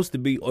you're supposed to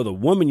be or the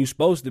woman you're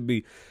supposed to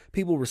be,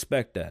 people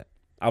respect that.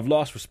 I've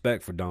lost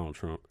respect for Donald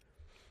Trump.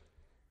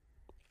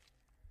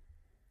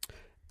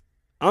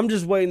 I'm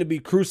just waiting to be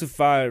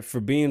crucified for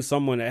being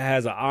someone that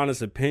has an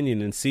honest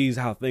opinion and sees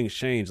how things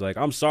change. Like,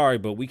 I'm sorry,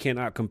 but we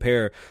cannot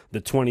compare the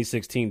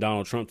 2016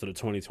 Donald Trump to the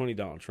 2020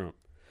 Donald Trump.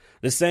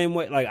 The same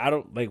way,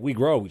 we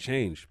grow, we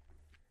change.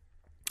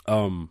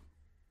 I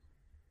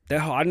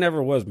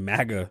never was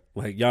MAGA.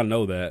 Like, y'all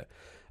know that.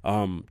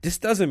 This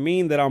doesn't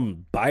mean that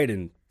I'm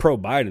pro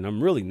Biden.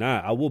 I'm really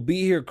not. I will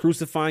be here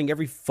crucifying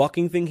every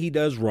fucking thing he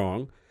does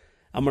wrong.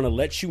 I'm going to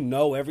let you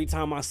know every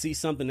time I see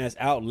something that's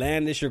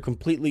outlandish or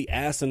completely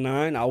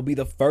asinine. I'll be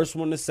the first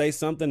one to say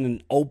something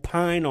and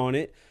opine on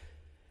it.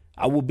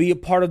 I will be a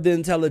part of the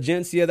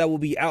intelligentsia that will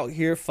be out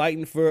here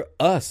fighting for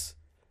us.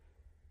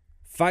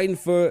 Fighting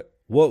for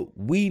what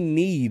we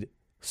need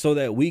so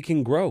that we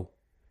can grow.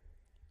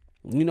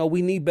 You know,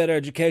 we need better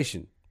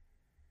education.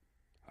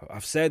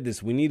 I've said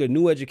this. We need a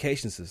new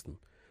education system.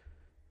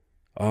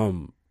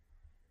 You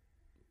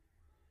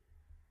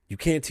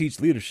can't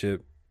teach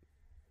leadership.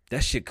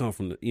 That shit come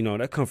from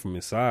that come from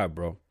inside,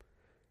 bro.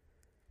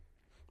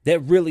 That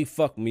really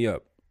fucked me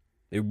up.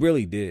 It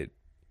really did.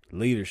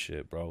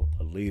 Leadership, bro.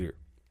 A leader.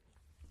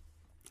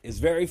 It's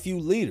very few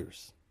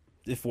leaders,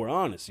 if we're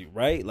honest,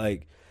 right?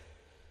 Like,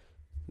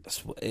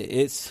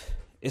 it's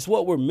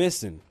what we're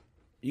missing.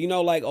 You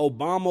know, like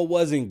Obama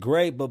wasn't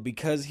great, but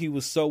because he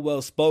was so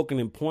well spoken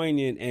and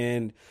poignant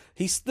and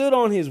he stood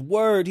on his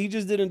word, he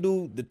just didn't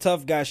do the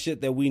tough guy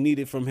shit that we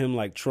needed from him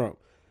like Trump.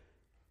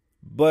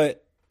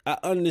 But I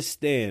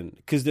understand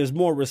because there's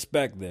more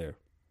respect there.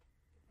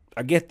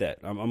 I get that.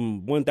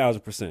 I'm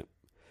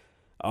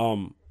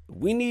 1,000%.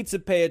 We need to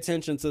pay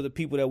attention to the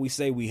people that we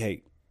say we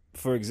hate.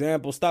 For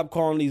example, stop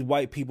calling these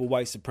white people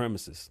white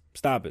supremacists.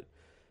 Stop it.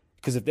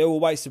 Because if they were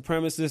white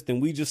supremacists, then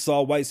we just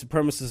saw white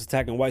supremacists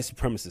attacking white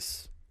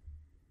supremacists.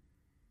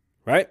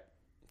 right?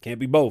 Can't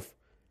be both.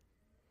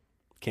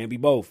 Can't be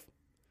both.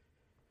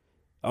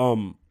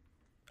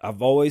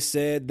 I've always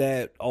said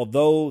that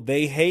although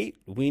they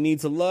hate, we need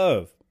to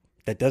love.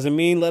 That doesn't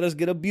mean let us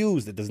get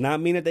abused. That does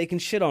not mean that they can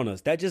shit on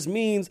us. That just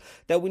means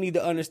that we need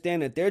to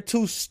understand that they're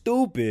too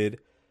stupid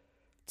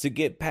to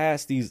get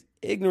past these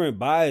ignorant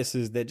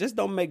biases that just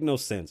don't make no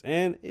sense.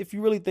 And if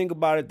you really think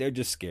about it, they're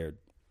just scared.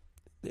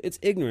 It's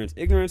ignorance.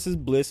 Ignorance is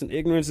bliss and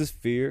ignorance is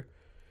fear.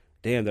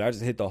 Damn, did I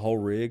just hit the whole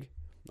rig?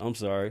 I'm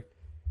sorry.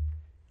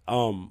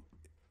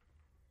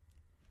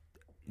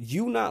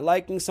 You not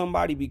liking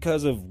somebody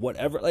because of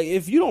whatever, like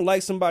if you don't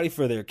like somebody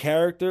for their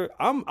character,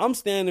 I'm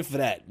standing for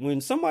that.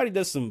 When somebody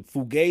does some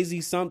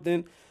fugazi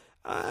something,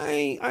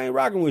 I ain't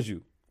rocking with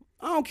you.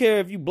 I don't care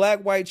if you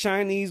black, white,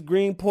 Chinese,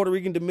 green, Puerto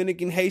Rican,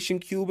 Dominican, Haitian,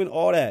 Cuban,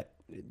 all that.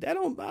 I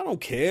don't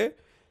care.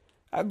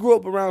 I grew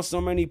up around so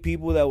many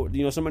people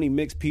that, so many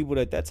mixed people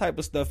that type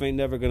of stuff ain't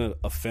never gonna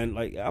offend.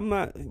 Like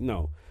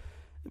no.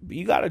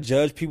 You gotta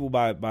judge people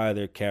by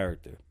their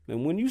character.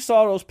 And when you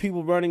saw those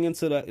people running in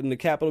the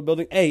Capitol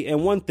building, hey,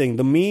 and one thing,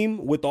 the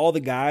meme with all the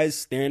guys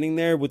standing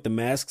there with the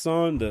masks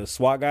on, the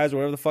SWAT guys, or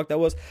whatever the fuck that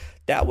was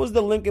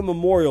the Lincoln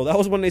Memorial. That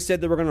was when they said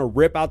they were gonna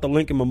rip out the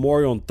Lincoln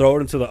Memorial and throw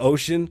it into the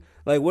ocean.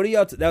 Like, what are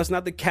y'all? That was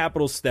not the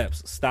Capitol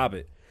steps. Stop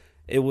it.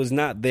 It was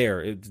not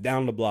there. It's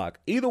down the block.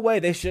 Either way,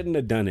 they shouldn't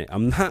have done it.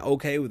 I'm not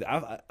okay with it.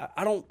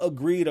 I don't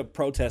agree to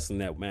protest in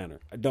that manner.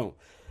 I don't.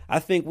 I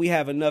think we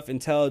have enough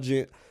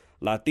intelligent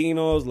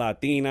Latinos,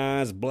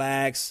 Latinas,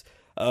 blacks,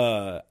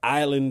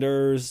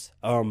 islanders,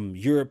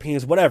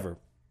 Europeans, whatever.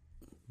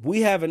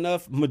 We have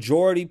enough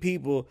majority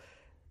people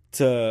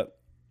to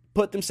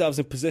put themselves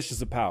in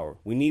positions of power.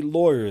 We need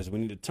lawyers. We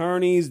need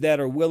attorneys that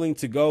are willing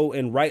to go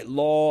and write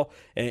law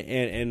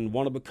and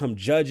want to become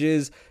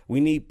judges. We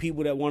need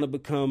people that want to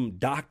become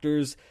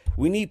doctors.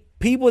 We need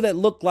people that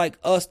look like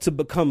us to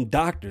become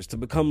doctors, to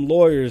become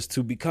lawyers,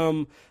 to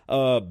become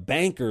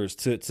bankers,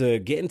 to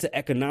get into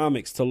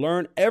economics, to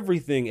learn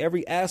everything,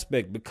 every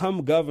aspect,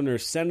 become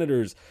governors,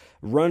 senators,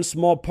 run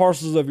small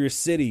parcels of your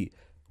city.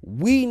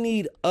 We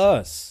need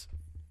us.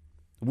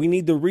 We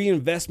need the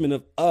reinvestment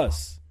of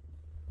us.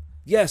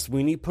 Yes,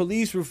 we need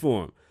police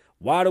reform.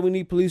 Why do we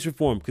need police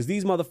reform? Because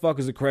these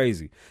motherfuckers are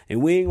crazy, and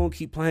we ain't gonna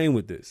keep playing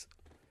with this.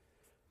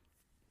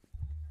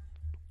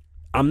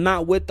 I'm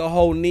not with the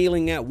whole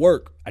kneeling at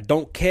work. I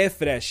don't care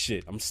for that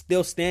shit. I'm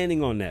still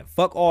standing on that.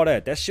 Fuck all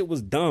that. That shit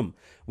was dumb.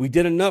 We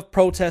did enough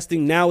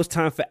protesting. Now it's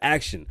time for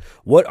action.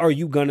 What are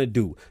you gonna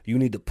do? You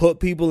need to put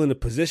people in a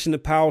position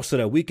of power so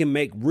that we can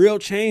make real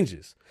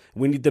changes.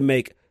 We need to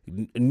make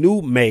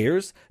new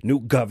mayors, new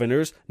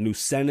governors, new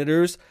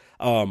senators,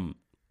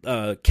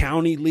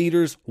 county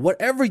leaders,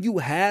 whatever you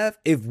have.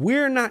 If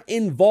we're not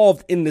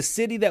involved in the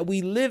city that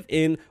we live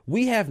in,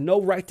 we have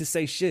no right to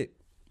say shit.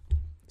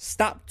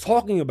 Stop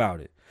talking about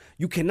it.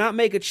 You cannot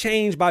make a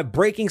change by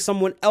breaking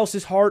someone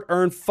else's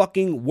hard-earned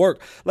fucking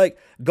work. Like,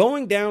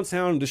 going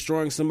downtown and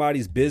destroying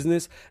somebody's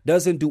business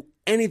doesn't do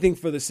anything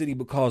for the city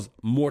but cause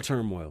more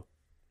turmoil.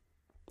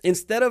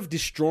 Instead of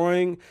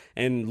destroying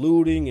and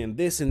looting and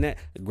this and that,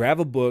 grab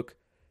a book,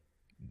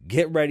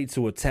 get ready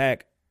to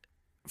attack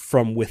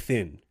from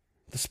within.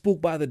 The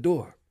spook by the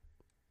door.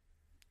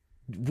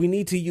 We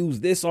need to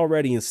use this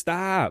already and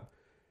stop.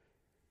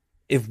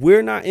 If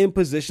we're not in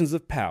positions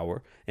of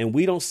power and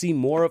we don't see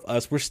more of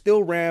us, we're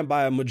still ran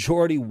by a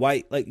majority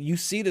white. Like, you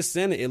see the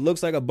Senate, it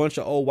looks like a bunch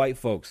of old white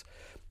folks.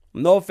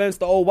 No offense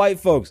to old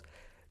white folks.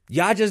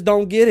 Y'all just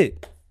don't get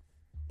it.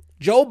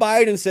 Joe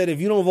Biden said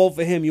if you don't vote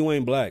for him, you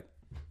ain't black.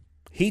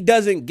 He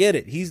doesn't get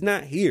it. He's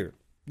not here.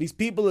 These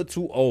people are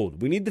too old.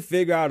 We need to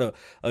figure out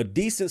a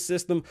decent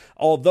system.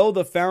 Although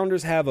the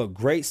founders have a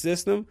great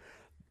system,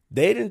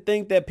 they didn't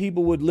think that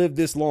people would live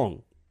this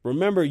long.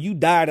 Remember, you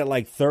died at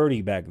like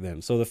 30 back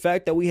then. So the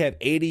fact that we have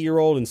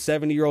 80-year-old and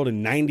 70-year-old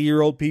and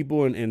 90-year-old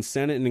people in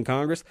Senate and in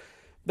Congress,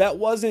 that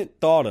wasn't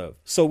thought of.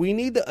 So we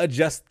need to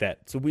adjust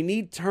that. So we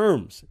need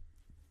terms.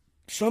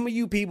 Some of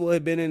you people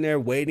have been in there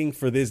waiting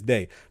for this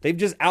day. They've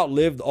just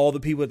outlived all the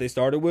people that they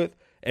started with,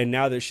 and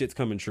now their shit's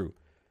coming true.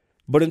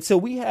 But until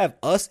we have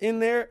us in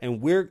there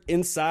and we're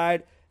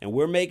inside and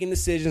we're making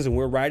decisions and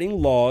we're writing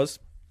laws,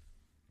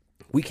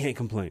 we can't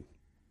complain.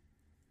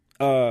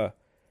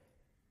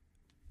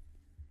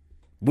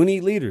 We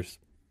need leaders,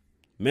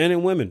 men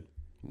and women.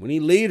 We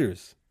need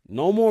leaders.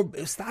 No more.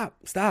 Stop.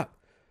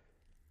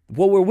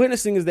 What we're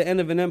witnessing is the end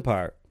of an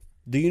empire.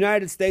 The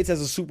United States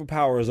as a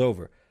superpower is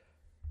over.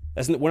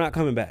 We're not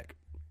coming back.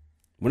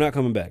 We're not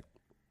coming back.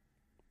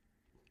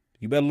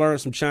 You better learn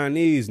some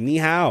Chinese. Ni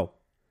hao.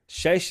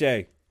 Shay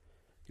shay.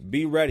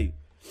 Be ready.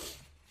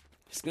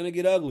 It's going to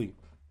get ugly.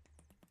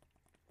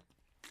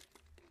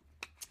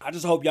 I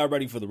just hope y'all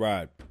ready for the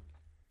ride.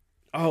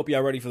 I hope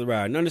y'all ready for the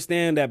ride. And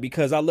understand that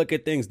because I look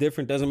at things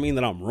different doesn't mean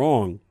that I'm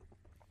wrong.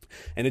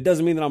 And it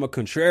doesn't mean that I'm a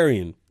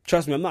contrarian.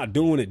 Trust me, I'm not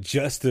doing it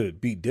just to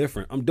be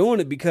different. I'm doing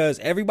it because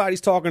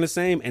everybody's talking the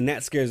same, and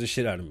that scares the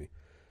shit out of me.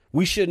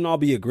 We shouldn't all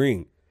be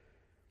agreeing.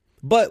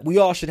 But we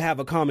all should have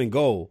a common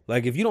goal.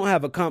 Like, if you don't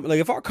have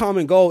if our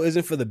common goal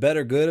isn't for the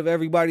better good of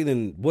everybody,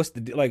 then what's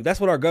that's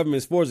what our government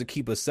is for, is to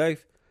keep us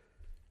safe.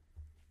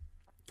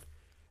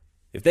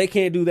 If they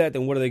can't do that,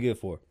 then what are they good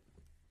for?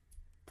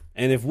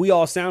 And if we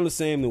all sound the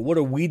same, then what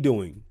are we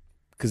doing?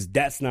 Because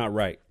that's not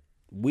right.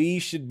 We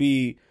should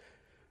be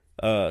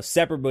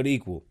separate but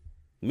equal.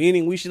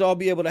 Meaning we should all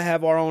be able to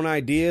have our own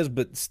ideas,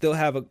 but still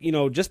have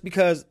just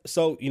because.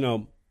 So,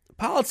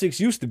 politics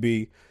used to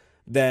be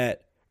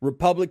that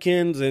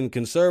Republicans and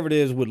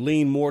conservatives would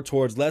lean more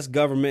towards less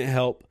government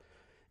help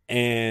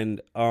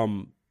and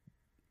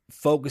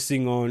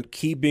focusing on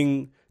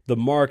keeping the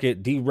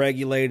market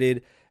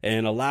deregulated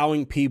and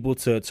allowing people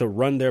to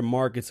run their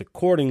markets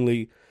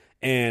accordingly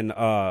and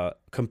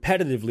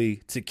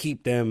competitively to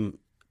keep them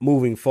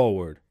moving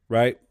forward,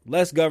 right?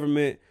 Less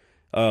government,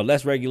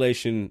 less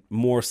regulation,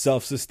 more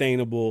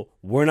self-sustainable.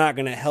 We're not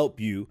going to help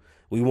you.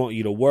 We want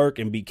you to work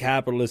and be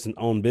capitalists and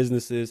own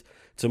businesses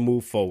to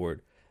move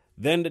forward.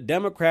 Then the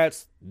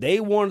Democrats, they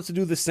wanted to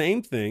do the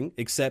same thing,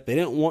 except they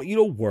didn't want you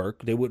to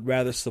work. They would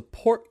rather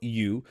support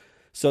you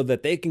so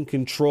that they can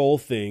control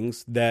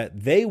things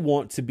that they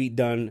want to be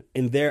done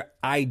in their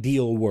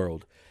ideal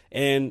world.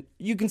 And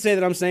you can say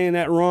that I'm saying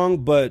that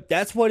wrong, but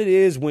that's what it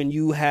is when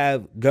you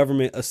have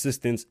government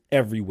assistance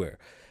everywhere.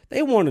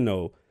 They want to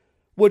know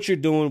what you're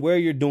doing, where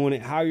you're doing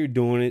it, how you're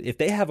doing it. If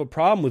they have a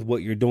problem with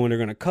what you're doing, they're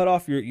going to cut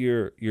off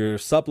your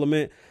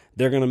supplement.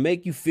 They're going to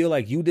make you feel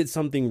like you did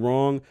something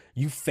wrong.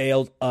 You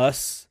failed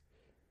us.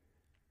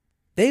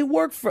 They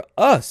work for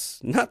us,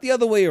 not the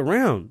other way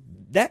around.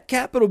 That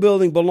Capitol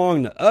building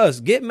belonged to us.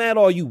 Get mad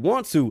all you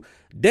want to.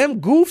 Them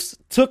goofs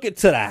took it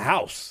to the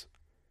house.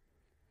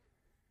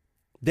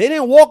 They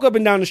didn't walk up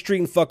and down the street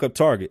and fuck up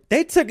Target.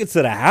 They took it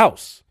to the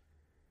house.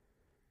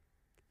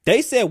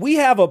 They said, we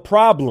have a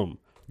problem.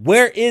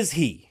 Where is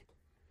he?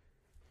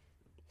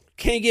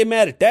 Can't get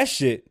mad at that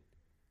shit.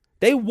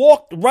 They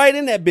walked right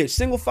in that bitch.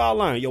 Single file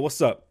line. Yo,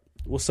 what's up?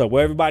 What's up?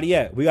 Where everybody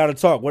at? We got to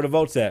talk. Where the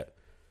votes at?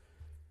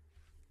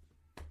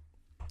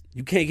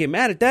 You can't get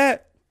mad at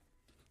that.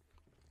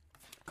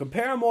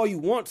 Compare them all you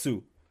want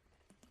to.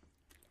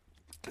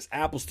 It's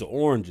apples to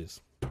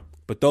oranges.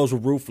 But those were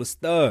ruthless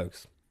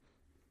thugs.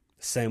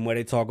 Same way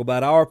they talk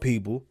about our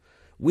people.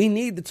 We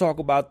need to talk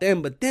about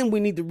them, but then we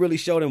need to really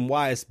show them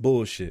why it's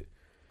bullshit.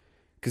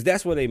 Because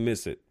that's where they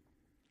miss it.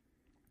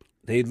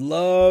 They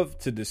love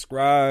to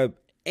describe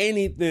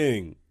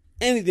anything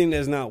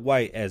that's not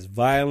white as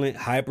violent,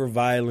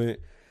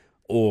 hyper-violent,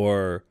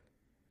 or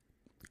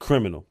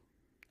criminal,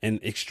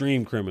 and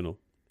extreme criminal.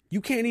 You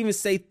can't even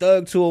say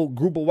thug to a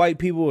group of white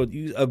people or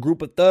a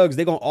group of thugs.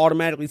 They're going to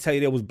automatically tell you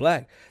they was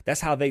black.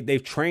 That's how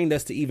they've trained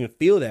us to even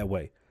feel that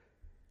way.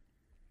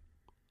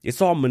 It's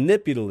all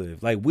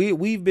manipulative. Like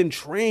we've been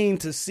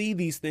trained to see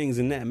these things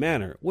in that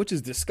manner, which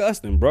is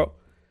disgusting, bro.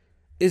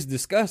 It's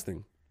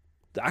disgusting.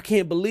 I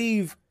can't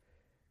believe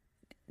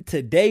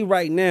today,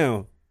 right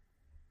now,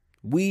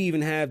 we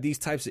even have these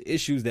types of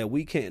issues that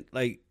we can't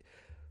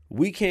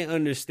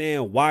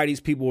understand why these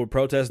people were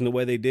protesting the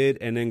way they did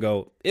and then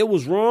go, it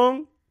was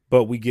wrong,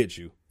 but we get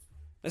you.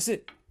 That's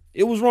it.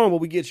 It was wrong, but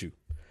we get you.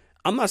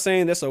 I'm not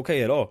saying that's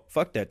okay at all.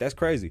 Fuck that. That's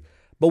crazy.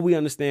 But we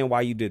understand why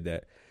you did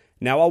that.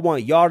 Now, I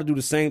want y'all to do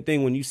the same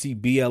thing when you see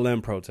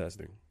BLM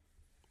protesting.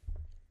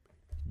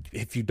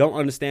 If you don't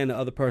understand the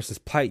other person's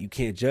plight, you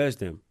can't judge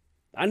them.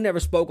 I never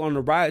spoke on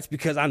the riots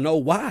because I know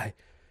why.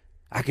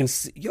 I can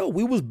see,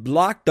 we was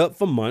locked up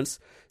for months,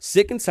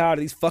 sick and tired of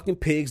these fucking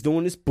pigs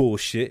doing this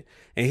bullshit.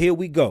 And here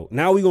we go.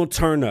 Now we gonna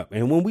turn up.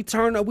 And when we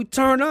turn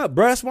up,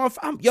 bro. That's why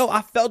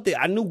I felt it.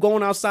 I knew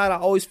going outside, I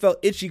always felt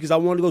itchy because I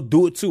wanted to go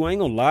do it too. I ain't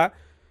gonna lie.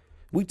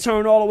 We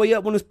turn all the way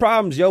up when there's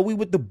problems, yo. We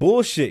with the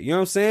bullshit. You know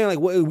what I'm saying? Like,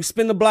 we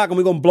spin the block and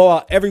we're going to blow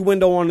out every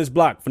window on this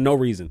block for no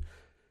reason.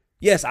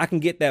 Yes, I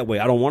can get that way.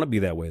 I don't want to be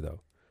that way,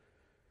 though.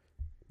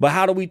 But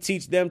how do we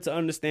teach them to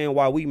understand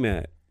why we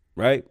mad,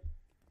 right?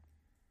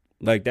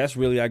 Like, that's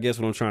really, I guess,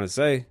 what I'm trying to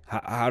say.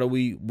 How do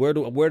we, where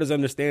does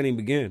understanding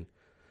begin?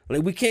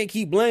 Like, we can't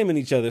keep blaming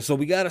each other, so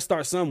we got to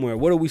start somewhere.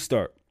 Where do we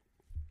start?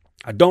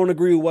 I don't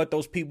agree with what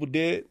those people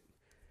did,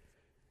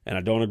 and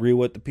I don't agree with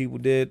what the people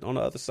did on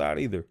the other side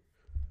either.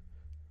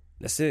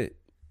 That's it.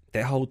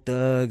 That whole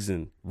thugs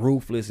and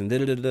ruthless and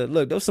da-da-da-da.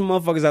 Look, there's some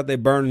motherfuckers out there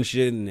burning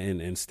shit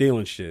and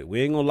stealing shit. We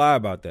ain't gonna lie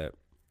about that.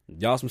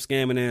 Y'all some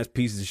scamming ass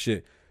pieces of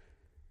shit.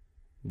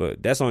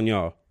 But that's on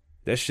y'all.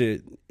 That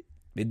shit,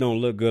 it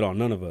don't look good on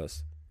none of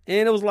us.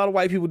 And there was a lot of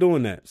white people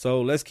doing that.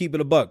 So let's keep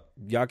it a buck.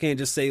 Y'all can't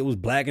just say it was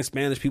black and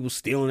Spanish people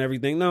stealing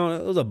everything. No,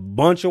 it was a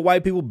bunch of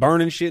white people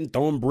burning shit and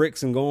throwing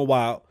bricks and going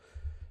wild.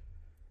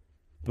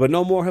 But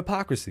no more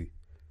hypocrisy.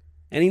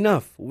 And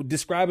enough.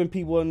 Describing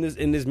people in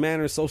this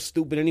manner is so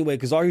stupid anyway,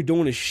 because all you're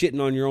doing is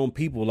shitting on your own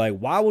people. Like,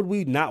 why would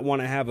we not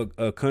want to have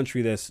a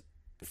country that's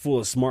full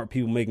of smart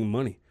people making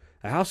money?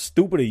 Like, how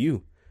stupid are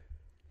you?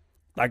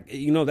 Like,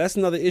 that's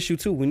another issue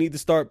too. We need to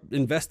start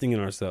investing in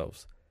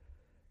ourselves.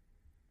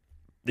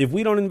 If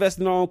we don't invest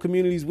in our own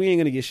communities, we ain't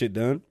going to get shit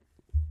done.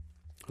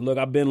 Look,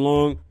 I've been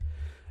long.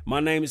 My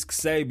name is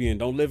Kasabian.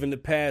 Don't live in the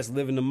past,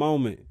 live in the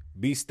moment.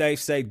 Be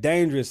safe,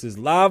 dangerous is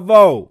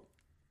Lavo.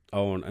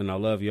 Oh, and I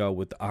love y'all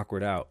with the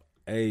awkward out.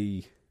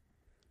 Hey.